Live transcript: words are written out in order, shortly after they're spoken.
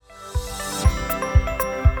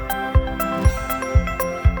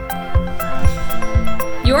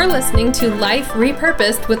You're listening to Life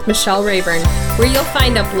Repurposed with Michelle Rayburn, where you'll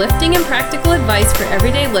find uplifting and practical advice for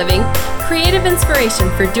everyday living, creative inspiration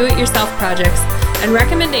for do-it-yourself projects, and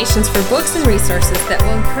recommendations for books and resources that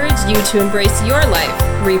will encourage you to embrace your life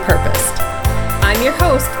repurposed. I'm your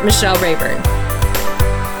host, Michelle Rayburn.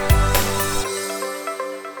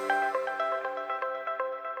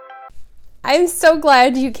 I'm so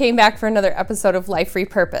glad you came back for another episode of Life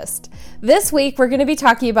Repurposed. This week, we're going to be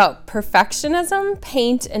talking about perfectionism,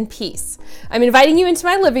 paint, and peace. I'm inviting you into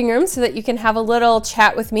my living room so that you can have a little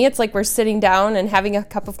chat with me. It's like we're sitting down and having a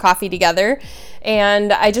cup of coffee together.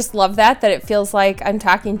 And I just love that it feels like I'm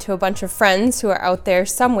talking to a bunch of friends who are out there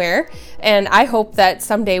somewhere. And I hope that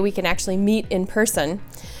someday we can actually meet in person.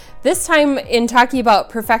 This time, in talking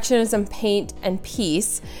about perfectionism, paint, and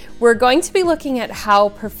peace, we're going to be looking at how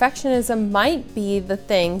perfectionism might be the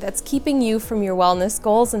thing that's keeping you from your wellness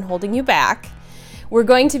goals and holding you back. We're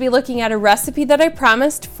going to be looking at a recipe that I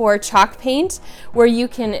promised for chalk paint, where you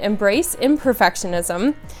can embrace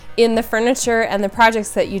imperfectionism in the furniture and the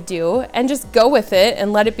projects that you do, and just go with it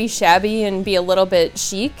and let it be shabby and be a little bit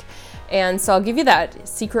chic. And so I'll give you that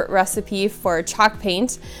secret recipe for chalk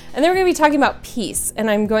paint. And then we're going to be talking about peace.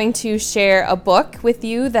 And I'm going to share a book with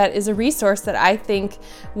you that is a resource that I think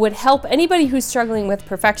would help anybody who's struggling with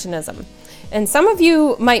perfectionism. And some of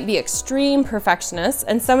you might be extreme perfectionists,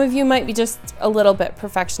 and some of you might be just a little bit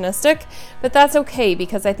perfectionistic, but that's okay,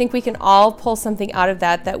 because I think we can all pull something out of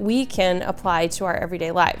that we can apply to our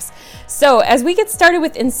everyday lives. So as we get started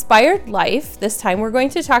with Inspired Life, this time we're going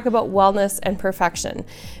to talk about wellness and perfection.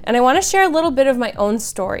 And I want to share a little bit of my own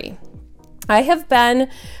story. I have been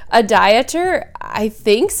a dieter, I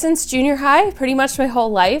think, since junior high, pretty much my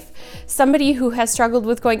whole life. Somebody who has struggled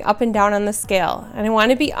with going up and down on the scale. And I want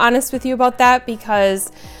to be honest with you about that,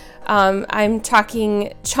 because I'm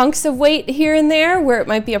talking chunks of weight here and there where it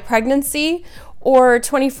might be a pregnancy, or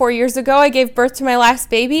 24 years ago I gave birth to my last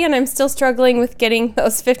baby and I'm still struggling with getting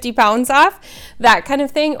those 50 pounds off, that kind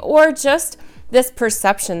of thing, or just this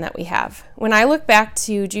perception that we have. When I look back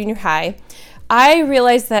to junior high, I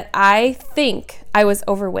realized that I think I was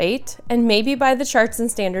overweight, and maybe by the charts and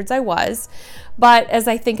standards I was, but as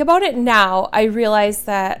I think about it now, I realize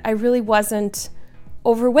that I really wasn't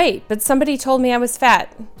overweight, but somebody told me I was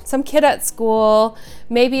fat. Some kid at school,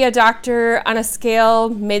 maybe a doctor on a scale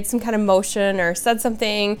made some kind of motion or said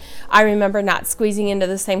something. I remember not squeezing into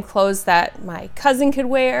the same clothes that my cousin could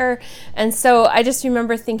wear. And so I just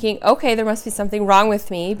remember thinking, okay, there must be something wrong with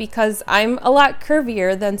me, because I'm a lot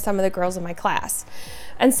curvier than some of the girls in my class.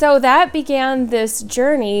 And so that began this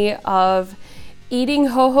journey of eating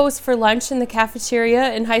Ho-Hos for lunch in the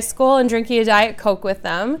cafeteria in high school and drinking a Diet Coke with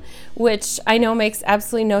them, which I know makes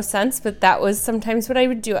absolutely no sense, but that was sometimes what I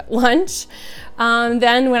would do at lunch.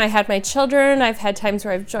 Then when I had my children, I've had times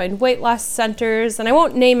where I've joined weight loss centers, and I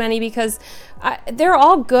won't name any because they're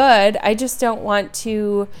all good. I just don't want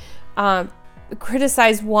to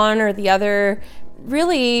criticize one or the other.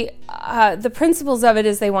 Really, the principles of it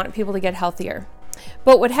is they want people to get healthier.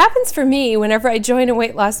 But what happens for me whenever I join a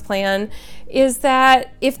weight loss plan is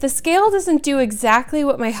that if the scale doesn't do exactly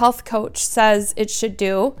what my health coach says it should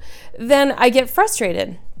do, then I get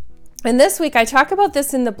frustrated. And this week I talk about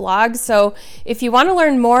this in the blog, so if you want to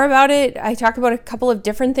learn more about it, I talk about a couple of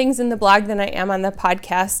different things in the blog than I am on the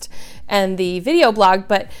podcast and the video blog,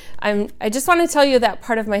 but I just want to tell you that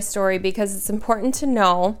part of my story, because it's important to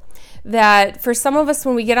know that for some of us,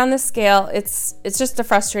 when we get on the scale, it's just a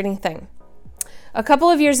frustrating thing. A couple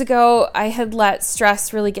of years ago, I had let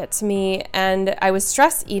stress really get to me, and I was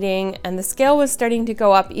stress eating, and the scale was starting to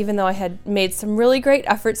go up even though I had made some really great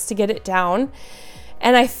efforts to get it down.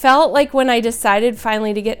 And I felt like when I decided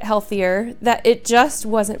finally to get healthier, that it just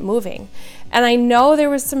wasn't moving. And I know there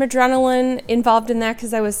was some adrenaline involved in that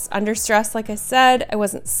because I was under stress, like I said. I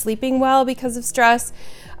wasn't sleeping well because of stress.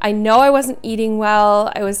 I know I wasn't eating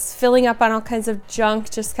well. I was filling up on all kinds of junk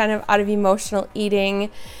just kind of out of emotional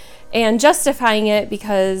eating, and justifying it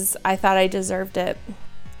because I thought I deserved it.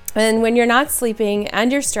 And when you're not sleeping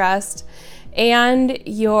and you're stressed and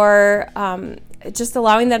you're just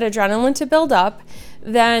allowing that adrenaline to build up,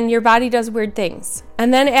 then your body does weird things.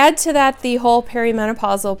 And then add to that the whole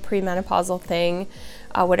perimenopausal, premenopausal thing,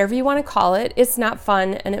 whatever you want to call it. It's not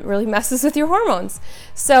fun, and it really messes with your hormones.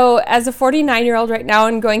 So as a 49-year-old right now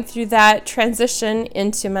and going through that transition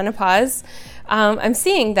into menopause, I'm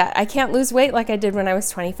seeing that I can't lose weight like I did when I was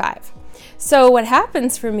 25. So what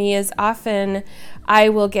happens for me is often I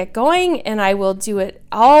will get going and I will do it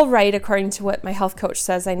all right according to what my health coach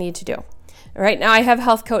says I need to do. Right now I have a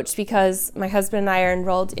health coach because my husband and I are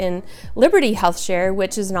enrolled in Liberty Health Share,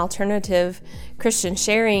 which is an alternative Christian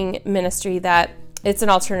sharing ministry that It's an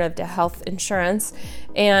alternative to health insurance.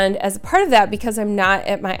 And as a part of that, because I'm not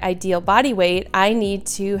at my ideal body weight, I need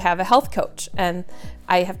to have a health coach. And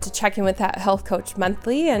I have to check in with that health coach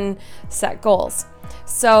monthly and set goals.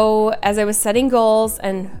 So as I was setting goals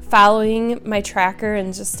and following my tracker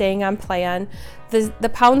and just staying on plan,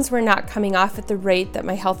 the pounds were not coming off at the rate that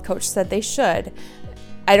my health coach said they should.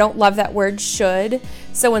 I don't love that word should.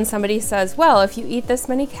 So when somebody says, well, if you eat this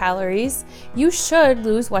many calories, you should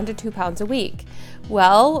lose 1 to 2 pounds a week.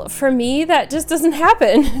 Well, for me, that just doesn't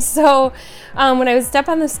happen. So when I would step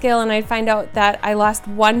on the scale and I'd find out that I lost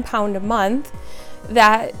 1 pound a month,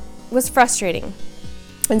 that was frustrating.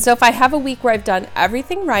 And so if I have a week where I've done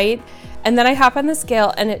everything right, and then I hop on the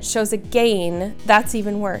scale and it shows a gain, that's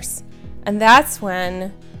even worse. And that's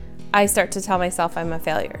when I start to tell myself I'm a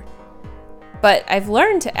failure. But I've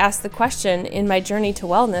learned to ask the question in my journey to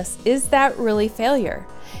wellness, is that really failure?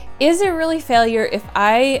 Is it really failure if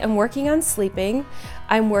I am working on sleeping,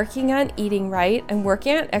 I'm working on eating right, I'm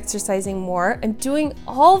working on exercising more, I'm doing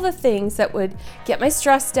all the things that would get my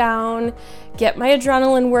stress down, get my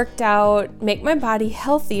adrenaline worked out, make my body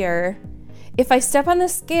healthier? If I step on the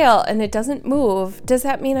scale and it doesn't move, does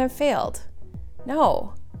that mean I've failed?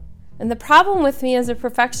 No. And the problem with me as a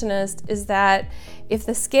perfectionist is that if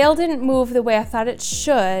the scale didn't move the way I thought it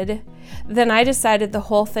should, then I decided the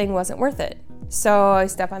whole thing wasn't worth it. So I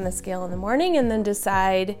step on the scale in the morning and then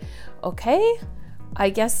decide, okay, I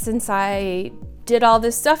guess since I did all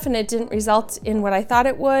this stuff and it didn't result in what I thought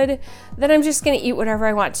it would, then I'm just going to eat whatever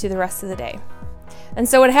I want to the rest of the day. And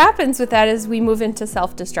so what happens with that is we move into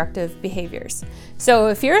self-destructive behaviors. So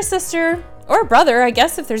if you're a sister or a brother, I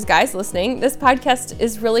guess if there's guys listening, this podcast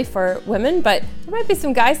is really for women, but there might be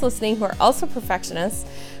some guys listening who are also perfectionists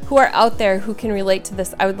who are out there who can relate to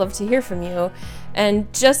this. I would love to hear from you.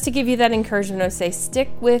 And just to give you that encouragement, I would say stick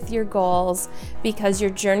with your goals, because your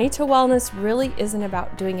journey to wellness really isn't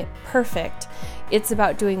about doing it perfect. It's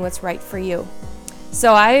about doing what's right for you.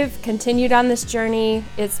 So I've continued on this journey.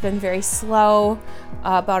 It's been very slow,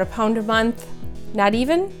 about a pound a month, not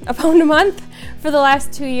even a pound a month for the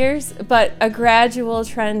last 2 years, but a gradual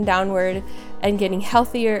trend downward and getting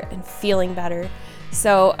healthier and feeling better.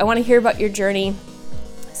 So I want to hear about your journey.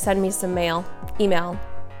 Send me some mail, email,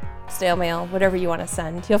 snail mail, whatever you want to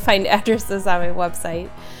send. You'll find addresses on my website.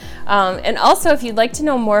 And also, if you'd like to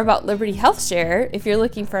know more about Liberty Health Share, if you're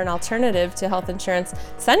looking for an alternative to health insurance,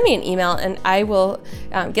 send me an email and I will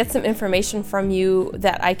get some information from you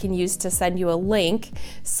that I can use to send you a link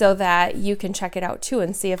so that you can check it out too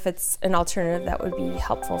and see if it's an alternative that would be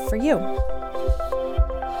helpful for you.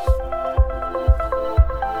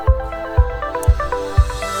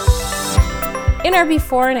 In our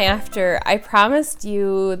before and after, I promised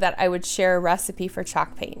you that I would share a recipe for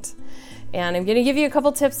chalk paint. And I'm going to give you a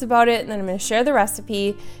couple tips about it, and then I'm going to share the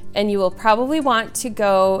recipe, and you will probably want to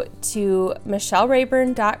go to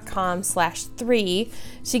michellerayburn.com/3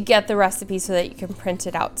 to get the recipe so that you can print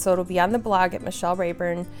it out. So it'll be on the blog at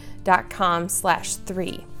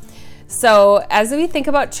michellerayburn.com/3. So as we think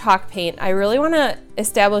about chalk paint, I really want to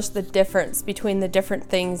establish the difference between the different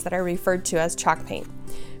things that are referred to as chalk paint,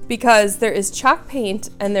 because there is chalk paint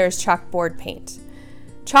and there's chalkboard paint.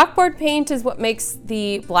 Chalkboard paint is what makes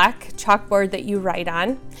the black chalkboard that you write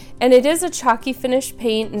on, and it is a chalky finish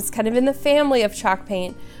paint, and it's kind of in the family of chalk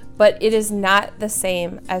paint, but it is not the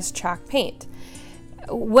same as chalk paint.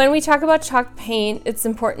 When we talk about chalk paint, it's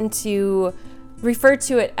important to refer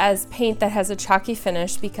to it as paint that has a chalky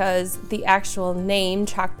finish, because the actual name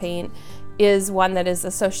chalk paint is one that is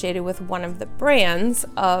associated with one of the brands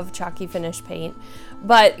of chalky finish paint.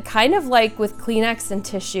 But kind of like with Kleenex and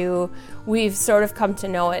tissue, we've sort of come to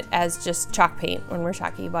know it as just chalk paint when we're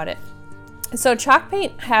talking about it. So chalk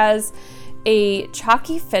paint has a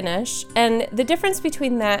chalky finish, and the difference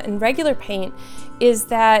between that and regular paint is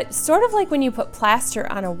that sort of like when you put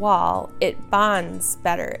plaster on a wall, it bonds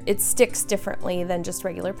better. It sticks differently than just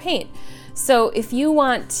regular paint. So if you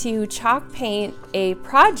want to chalk paint a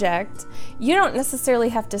project, you don't necessarily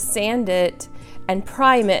have to sand it and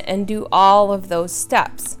prime it and do all of those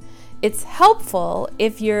steps. It's helpful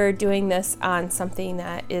if you're doing this on something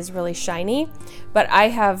that is really shiny, but I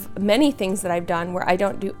have many things that I've done where I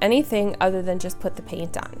don't do anything other than just put the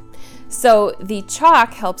paint on. So the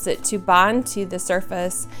chalk helps it to bond to the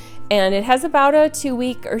surface, and it has about a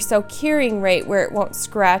 2-week or so curing rate where it won't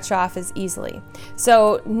scratch off as easily.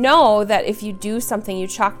 So know that if you do something, you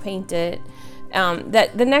chalk paint it,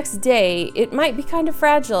 that the next day it might be kind of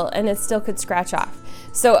fragile and it still could scratch off.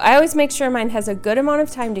 So I always make sure mine has a good amount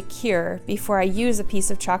of time to cure before I use a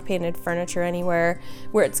piece of chalk painted furniture anywhere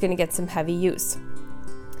where it's going to get some heavy use.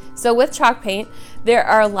 So with chalk paint, there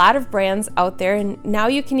are a lot of brands out there, and now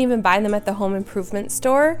you can even buy them at the home improvement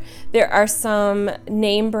store. There are some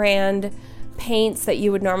name brand paints that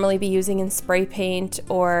you would normally be using in spray paint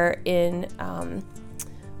or in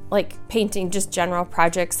like painting just general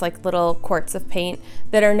projects, like little quarts of paint,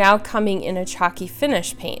 that are now coming in a chalky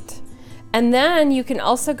finish paint. And then you can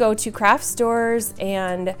also go to craft stores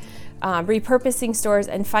and repurposing stores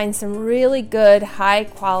and find some really good high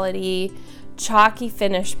quality chalky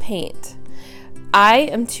finish paint. I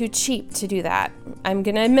am too cheap to do that. I'm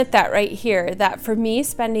gonna admit that right here, that for me,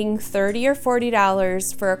 spending $30 or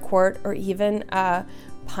 $40 for a quart or even a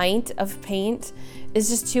pint of paint is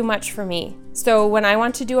just too much for me. So when I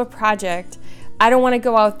want to do a project, I don't want to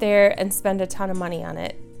go out there and spend a ton of money on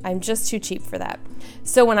it. I'm just too cheap for that.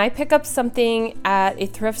 So when I pick up something at a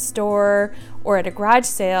thrift store or at a garage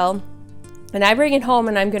sale and I bring it home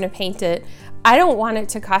and I'm going to paint it, I don't want it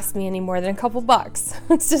to cost me any more than a couple bucks.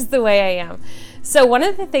 It's just the way I am. So one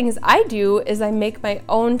of the things I do is I make my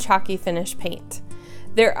own chalky finish paint.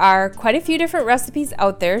 There are quite a few different recipes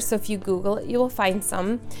out there, so if you Google it, you will find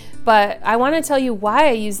some. But I want to tell you why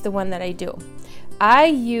I use the one that I do. I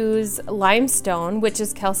use limestone, which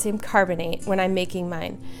is calcium carbonate, when I'm making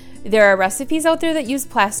mine. There are recipes out there that use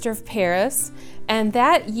plaster of Paris, and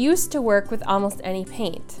that used to work with almost any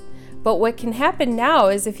paint. But what can happen now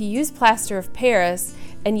is if you use plaster of Paris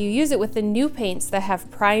and you use it with the new paints that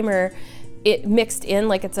have primer it mixed in,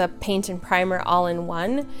 like it's a paint and primer all in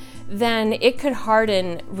one, then it could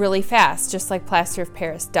harden really fast, just like plaster of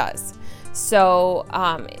Paris does. So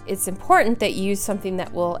it's important that you use something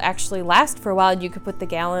that will actually last for a while, and you could put the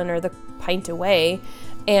gallon or the pint away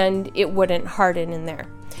and it wouldn't harden in there.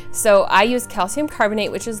 So I use calcium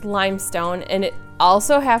carbonate, which is limestone, and it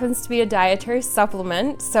also happens to be a dietary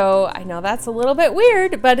supplement. So I know that's a little bit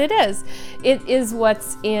weird, but it is. It is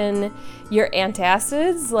what's in your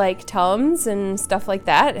antacids like Tums and stuff like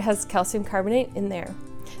that. It has calcium carbonate in there.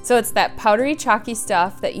 So it's that powdery, chalky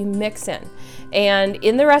stuff that you mix in. And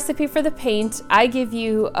in the recipe for the paint, I give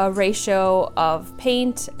you a ratio of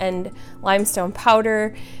paint and limestone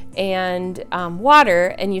powder and water,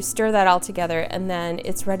 and you stir that all together, and then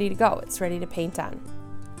it's ready to go. It's ready to paint on.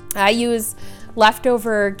 I use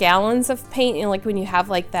leftover gallons of paint, like when you have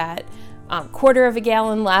like that quarter of a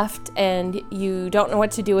gallon left and you don't know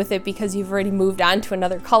what to do with it because you've already moved on to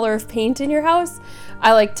another color of paint in your house.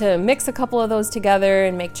 I like to mix a couple of those together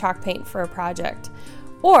and make chalk paint for a project.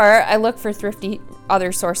 Or I look for thrifty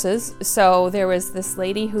other sources. So there was this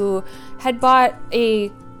lady who had bought a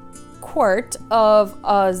quart of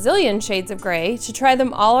a zillion shades of gray to try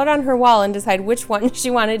them all out on her wall and decide which one she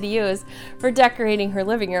wanted to use for decorating her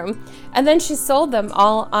living room. And then she sold them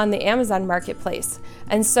all on the Amazon marketplace.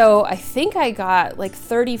 And so I think I got like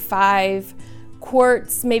 35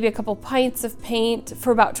 quarts, maybe a couple pints of paint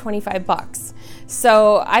for about 25 bucks.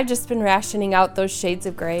 So I've just been rationing out those shades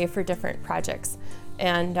of gray for different projects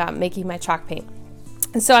and making my chalk paint.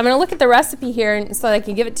 And so I'm going to look at the recipe here so that I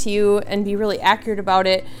can give it to you and be really accurate about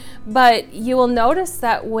it. But you will notice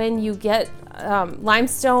that when you get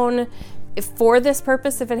limestone for this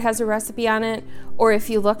purpose, if it has a recipe on it, or if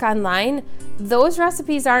you look online, those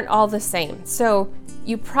recipes aren't all the same. So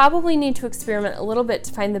you probably need to experiment a little bit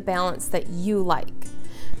to find the balance that you like.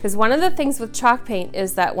 Because one of the things with chalk paint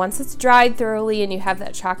is that once it's dried thoroughly and you have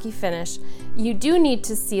that chalky finish, you do need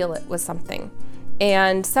to seal it with something.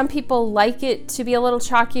 And some people like it to be a little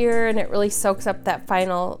chalkier and it really soaks up that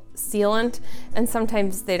final sealant, and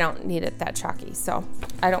sometimes they don't need it that chalky. So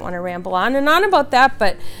I don't want to ramble on and on about that,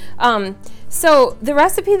 but so the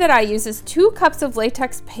recipe that I use is 2 cups of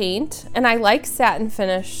latex paint, and I like satin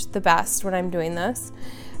finish the best when I'm doing this,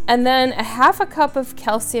 and then a 1/2 cup of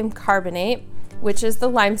calcium carbonate, which is the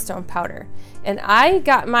limestone powder. And I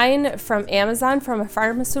got mine from Amazon, from a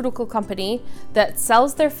pharmaceutical company that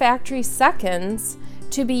sells their factory seconds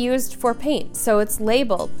to be used for paint. So it's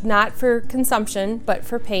labeled not for consumption, but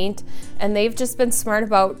for paint. And they've just been smart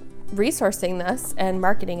about resourcing this and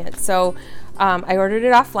marketing it. So I ordered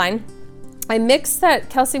it offline. I mixed that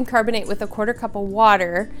calcium carbonate with a 1/4 cup of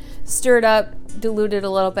water, stirred up, diluted a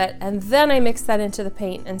little bit, and then I mixed that into the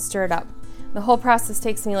paint and stirred up. The whole process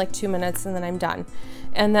takes me like 2 minutes and then I'm done.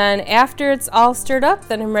 And then after it's all stirred up,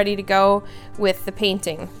 then I'm ready to go with the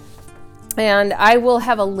painting. And I will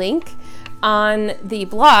have a link on the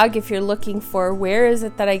blog if you're looking for where is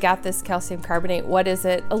it that I got this calcium carbonate, what is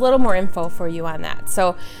it, a little more info for you on that.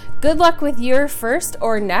 So good luck with your first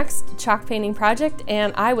or next chalk painting project,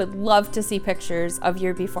 and I would love to see pictures of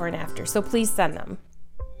your before and after, so please send them.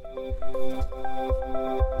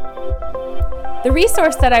 The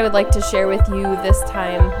resource that I would like to share with you this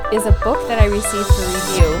time is a book that I received for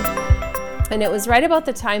review. And it was right about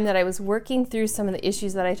the time that I was working through some of the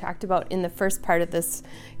issues that I talked about in the first part of this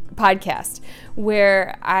podcast,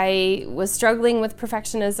 where I was struggling with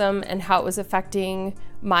perfectionism and how it was affecting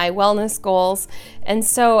my wellness goals. And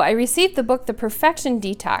so I received the book, The Perfection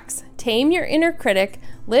Detox: Tame Your Inner Critic,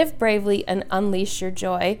 Live Bravely, and Unleash Your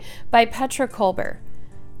Joy by Petra Kolber.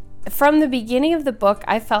 From the beginning of the book,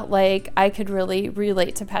 I felt like I could really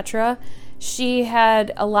relate to Petra. She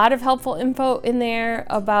had a lot of helpful info in there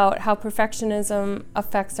about how perfectionism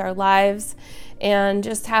affects our lives and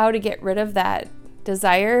just how to get rid of that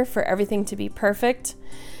desire for everything to be perfect.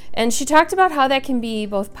 And she talked about how that can be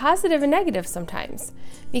both positive and negative sometimes,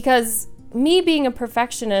 because me being a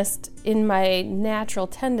perfectionist in my natural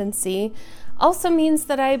tendency also means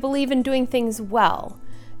that I believe in doing things well,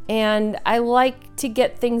 and I like to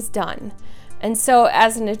get things done. And so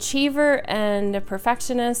as an achiever and a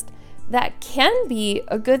perfectionist, that can be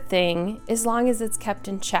a good thing as long as it's kept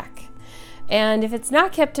in check. And if it's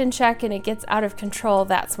not kept in check and it gets out of control,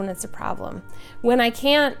 that's when it's a problem. When I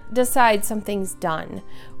can't decide something's done,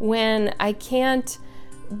 when I can't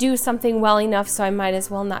do something well enough, so I might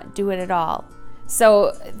as well not do it at all.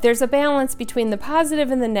 So there's a balance between the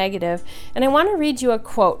positive and the negative. And I want to read you a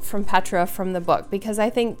quote from Petra from the book, because I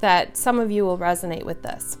think that some of you will resonate with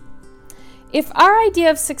this. If our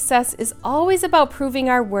idea of success is always about proving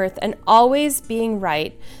our worth and always being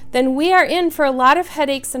right, then we are in for a lot of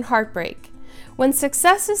headaches and heartbreak. When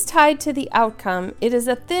success is tied to the outcome, it is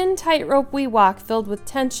a thin tightrope we walk filled with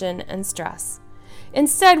tension and stress.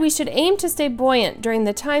 Instead, we should aim to stay buoyant during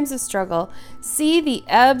the times of struggle, see the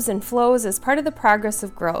ebbs and flows as part of the progress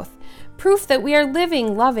of growth, proof that we are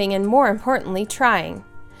living, loving, and more importantly, trying.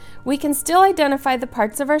 We can still identify the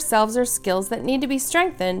parts of ourselves or skills that need to be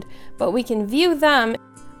strengthened, but we can view them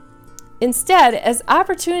instead as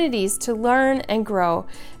opportunities to learn and grow,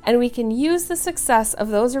 and we can use the success of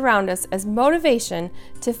those around us as motivation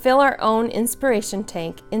to fill our own inspiration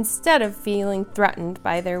tank instead of feeling threatened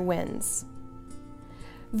by their wins.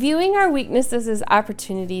 Viewing our weaknesses as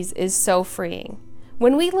opportunities is so freeing.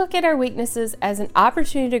 When we look at our weaknesses as an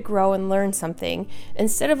opportunity to grow and learn something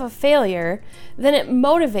instead of a failure, then it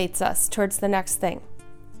motivates us towards the next thing.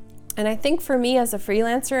 And I think for me as a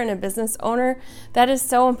freelancer and a business owner, that is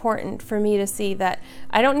so important for me to see that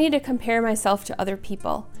I don't need to compare myself to other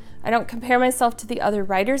people. I don't compare myself to the other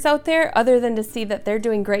writers out there other than to see that they're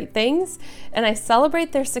doing great things, and I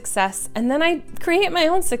celebrate their success, and then I create my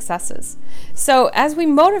own successes. So as we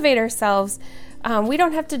motivate ourselves, we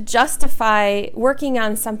don't have to justify working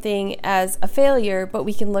on something as a failure, but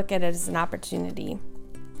we can look at it as an opportunity.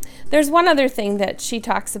 There's one other thing that she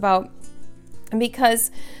talks about,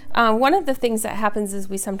 because one of the things that happens is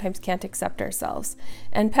we sometimes can't accept ourselves.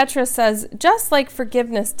 And Petra says, just like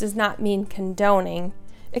forgiveness does not mean condoning,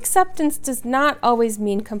 acceptance does not always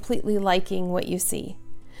mean completely liking what you see.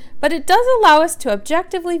 But it does allow us to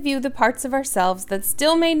objectively view the parts of ourselves that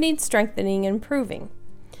still may need strengthening and improving.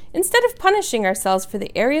 Instead of punishing ourselves for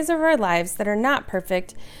the areas of our lives that are not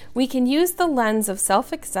perfect, we can use the lens of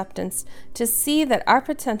self-acceptance to see that our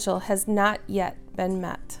potential has not yet been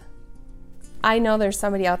met. I know there's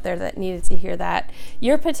somebody out there that needed to hear that.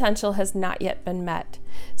 Your potential has not yet been met.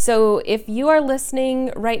 So if you are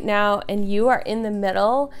listening right now and you are in the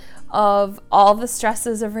middle of all the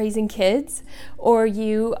stresses of raising kids, or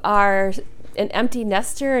you are an empty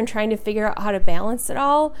nester and trying to figure out how to balance it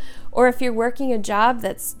all, or if you're working a job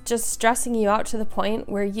that's just stressing you out to the point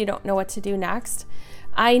where you don't know what to do next,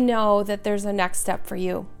 I know that there's a next step for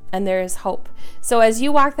you and there is hope. So as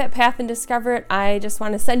you walk that path and discover it, I just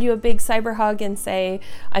want to send you a big cyber hug and say,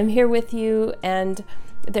 I'm here with you, and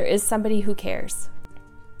there is somebody who cares.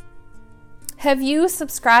 Have you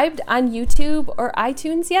subscribed on YouTube or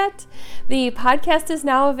iTunes yet? The podcast is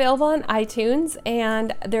now available on iTunes,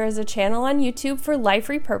 and there is a channel on YouTube for Life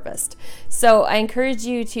Repurposed. So I encourage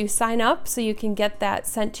you to sign up so you can get that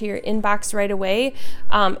sent to your inbox right away.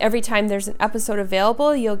 Every time there's an episode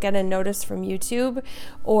available, you'll get a notice from YouTube,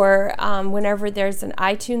 or whenever there's an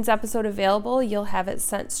iTunes episode available, you'll have it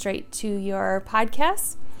sent straight to your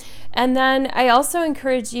podcast. And then I also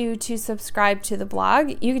encourage you to subscribe to the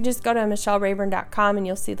blog. You can just go to michellerayburn.com and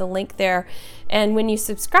you'll see the link there. And when you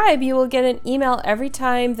subscribe, you will get an email every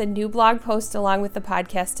time the new blog post along with the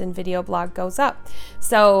podcast and video blog goes up.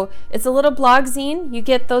 So it's a little blog zine. You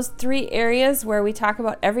get those 3 areas where we talk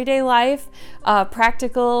about everyday life,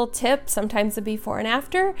 practical tips, sometimes a before and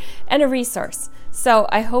after, and a resource. So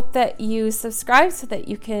I hope that you subscribe so that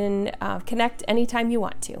you can connect anytime you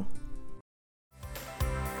want to.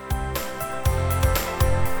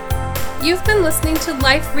 You've been listening to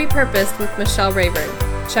Life Repurposed with Michelle Rayburn.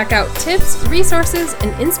 Check out tips, resources,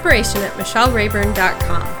 and inspiration at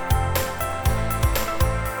michellerayburn.com.